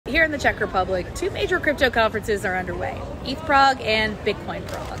here in the Czech Republic, two major crypto conferences are underway, ETH Prague and Bitcoin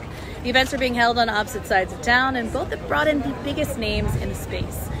Prague. The events are being held on opposite sides of town, and both have brought in the biggest names in the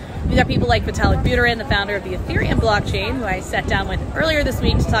space. We've got people like Vitalik Buterin, the founder of the Ethereum blockchain, who I sat down with earlier this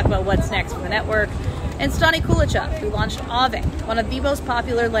week to talk about what's next for the network, and Stani Kulichev, who launched Aave, one of the most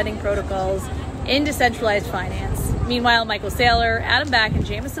popular lending protocols in decentralized finance. Meanwhile, Michael Saylor, Adam Back, and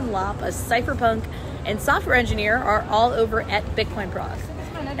Jameson Lopp, a cypherpunk and software engineer, are all over at Bitcoin Prague.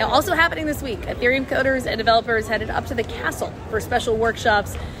 Now, also happening this week, Ethereum coders and developers headed up to the castle for special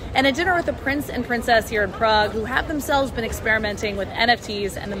workshops and a dinner with the prince and princess here in Prague, who have themselves been experimenting with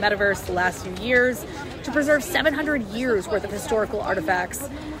NFTs and the metaverse the last few years to preserve 700 years worth of historical artifacts.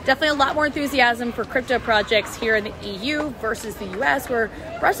 Definitely a lot more enthusiasm for crypto projects here in the EU versus the US, where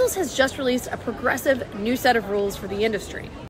Brussels has just released a progressive new set of rules for the industry.